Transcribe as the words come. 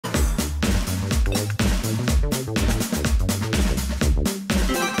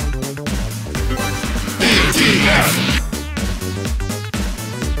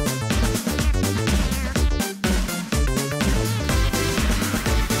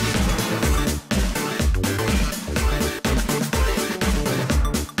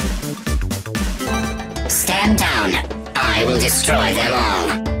Destroy them all.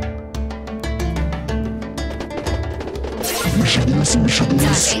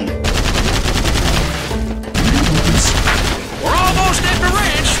 Touching. We're almost at the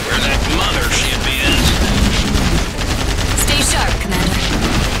ranch where that mothership is. Stay sharp, Commander.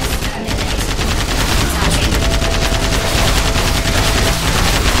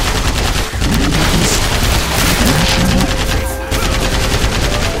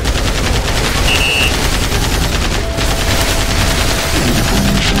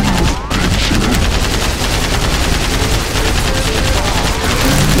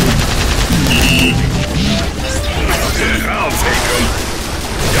 I'll take them.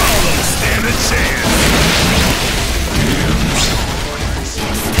 Y'all don't stand a chance.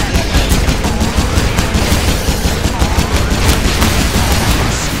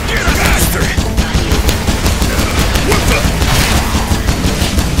 Get faster! What the?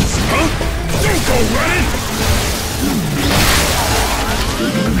 Huh? Don't go running!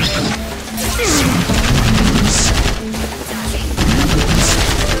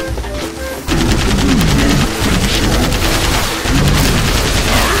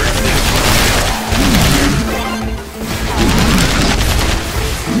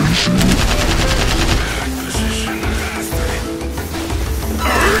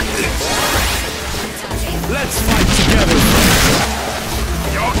 Let's fight together.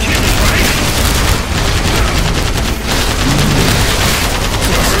 Y'all kidding, right?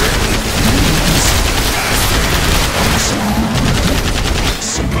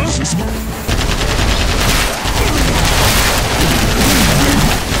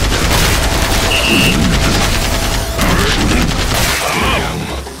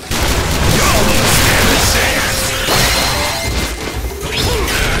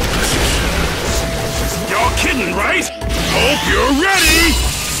 Y'all kidding, right? Hope you're ready!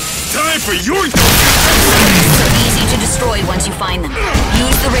 Time for your... So easy to destroy once you find them.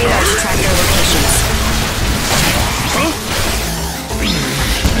 Use the radar to track their locations. Huh?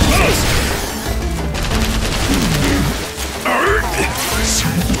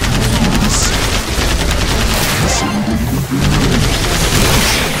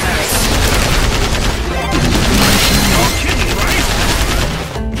 Y'all kidding, right?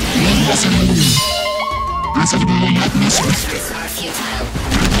 These are futile.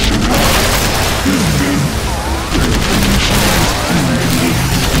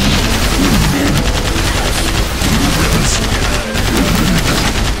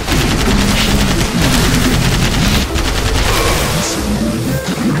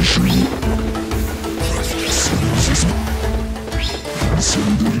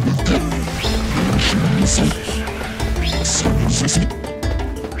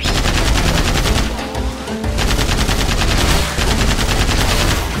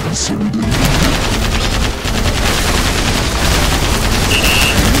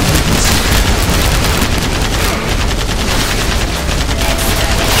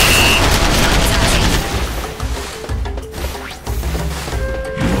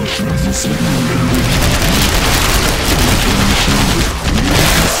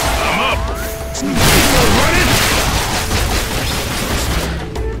 I'm up! People running?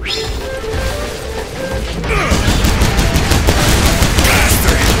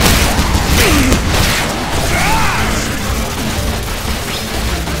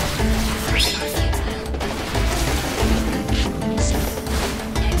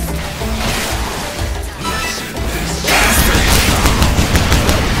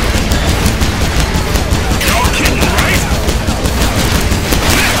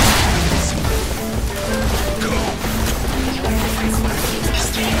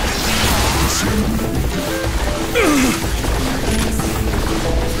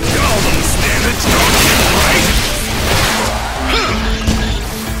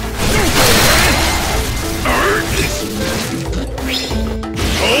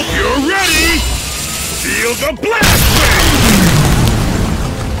 Feel the blast wave!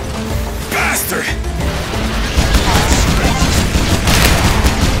 Bastard!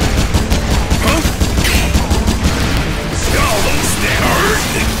 Huh? Y'all don't stand hurt!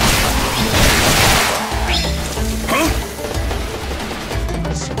 Huh?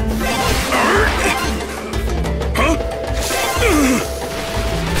 Huh?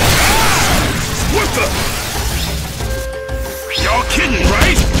 What the? Y'all kidding,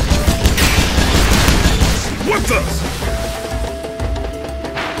 right? What the?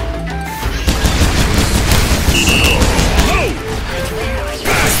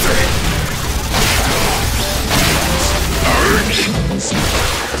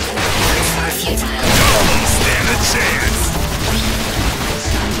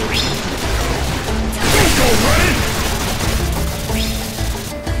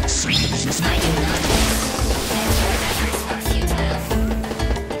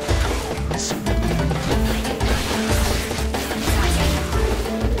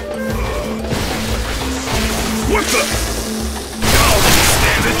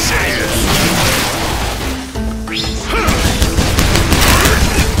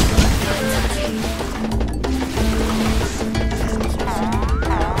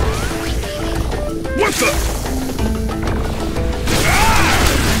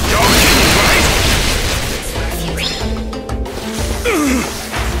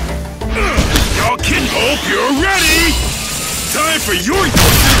 You're ready! Time for your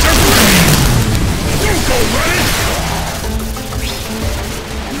user to breathe! You go running!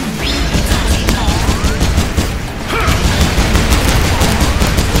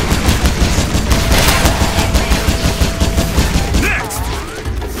 Next!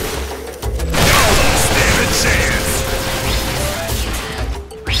 Y'all don't stand a chance!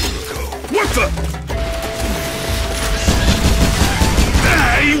 What the?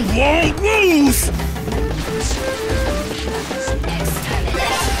 I won't lose!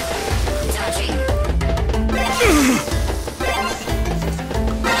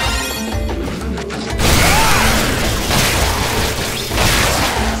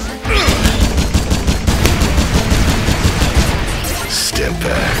 Step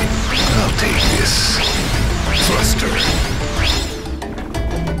back. I'll take this. Thruster.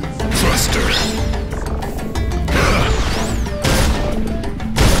 Thruster.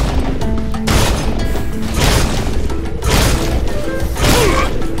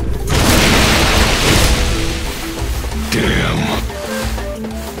 Damn.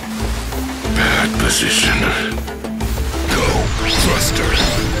 Bad position. Go. Thruster.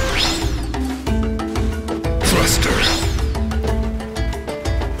 Thruster.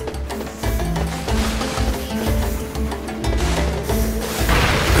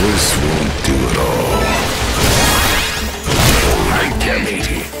 This won't do it all. Alright,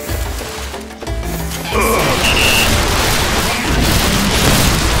 matey.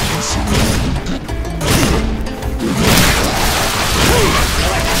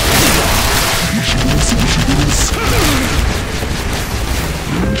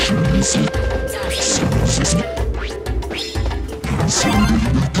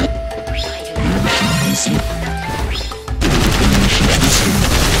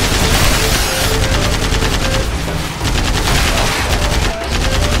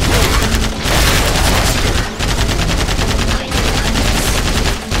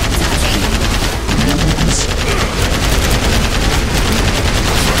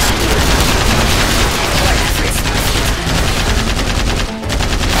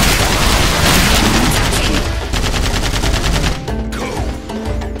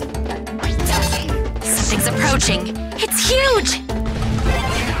 Something's approaching. It's huge!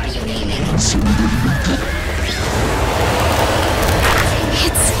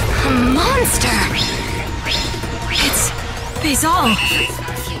 It's a monster! It's Basil.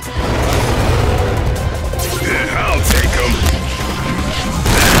 I'll take him.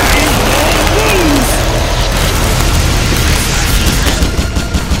 I won't lose!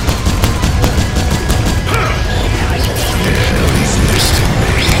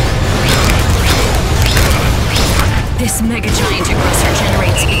 This mega giant aggressor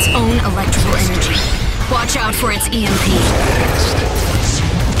generates its own electrical energy. Watch out for its EMP.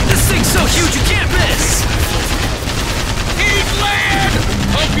 This thing's so huge you can't miss! Eat land!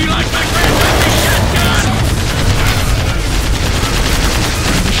 Hope you like my grandpappy shotgun!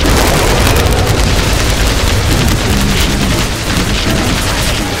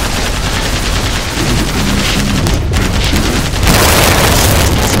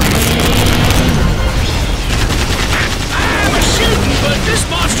 I'm a shooting, but this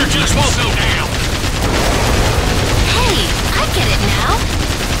monster just won't go down! Hey, I get it now.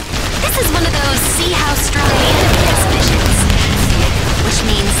 This is one of those see how strong the enemy is missions. Which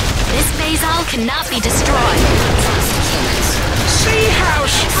means this Basil cannot be destroyed. See how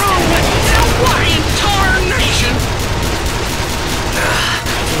strong the... Now what in tarnation?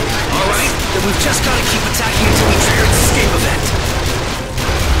 Alright, then we've just gotta keep attacking until we trigger its escape event.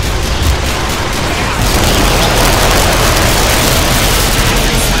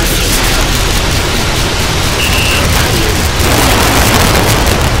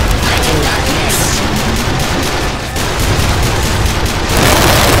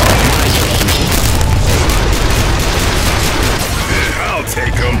 I'll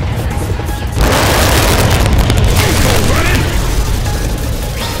take him. Go running!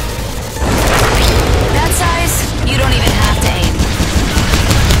 That size, you don't even have to aim.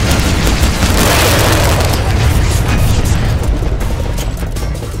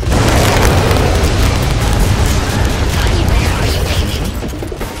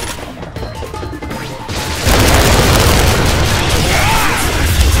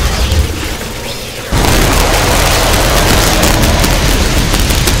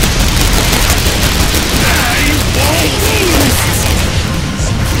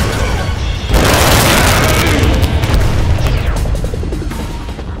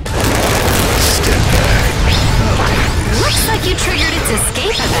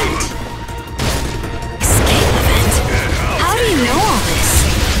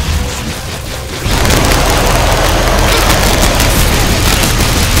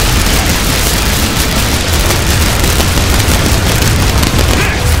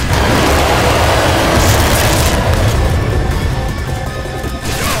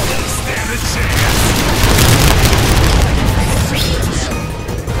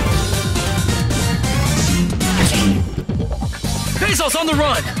 the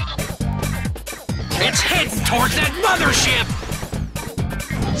run! It's heading towards that mothership!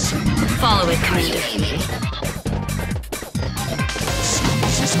 Follow it, Commander.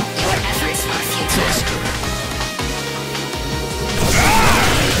 Your efforts are futile.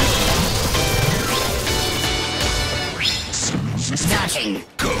 Nothing.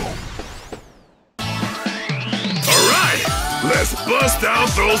 Go. Alright, let's bust out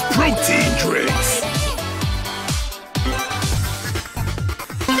those protein drinks.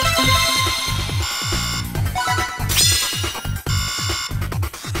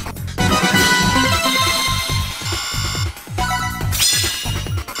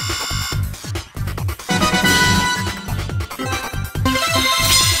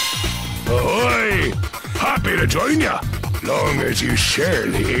 Ahoy! Happy to join ya, long as you share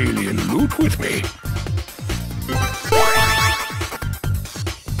the alien loot with me.